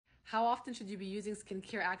How often should you be using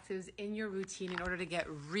skincare actives in your routine in order to get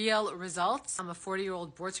real results? I'm a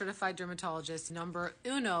 40-year-old board certified dermatologist. Number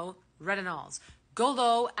uno, retinols. Go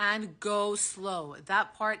low and go slow.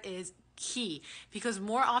 That part is key, because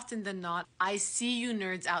more often than not, I see you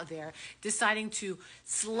nerds out there deciding to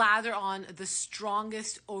slather on the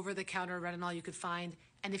strongest over-the-counter retinol you could find.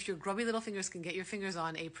 And if your grubby little fingers can get your fingers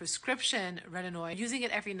on a prescription retinoid, using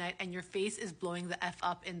it every night, and your face is blowing the F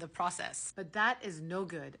up in the process. But that is no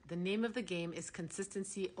good. The name of the game is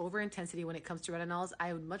consistency over intensity when it comes to retinols.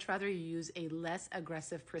 I would much rather you use a less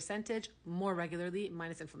aggressive percentage more regularly,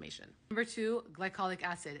 minus inflammation. Number two, glycolic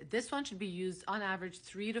acid. This one should be used on average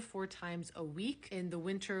 3 to 4 times a week. In the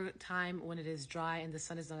winter time when it is dry and the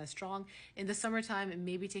sun is not as strong. In the summertime,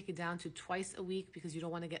 maybe take it down to twice a week because you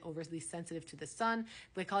don't want to get overly sensitive to the sun.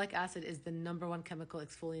 Glycolic acid is the #1 chemical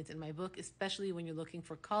exfoliant in my book, especially when you're looking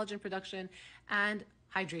for collagen production and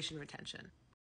hydration retention.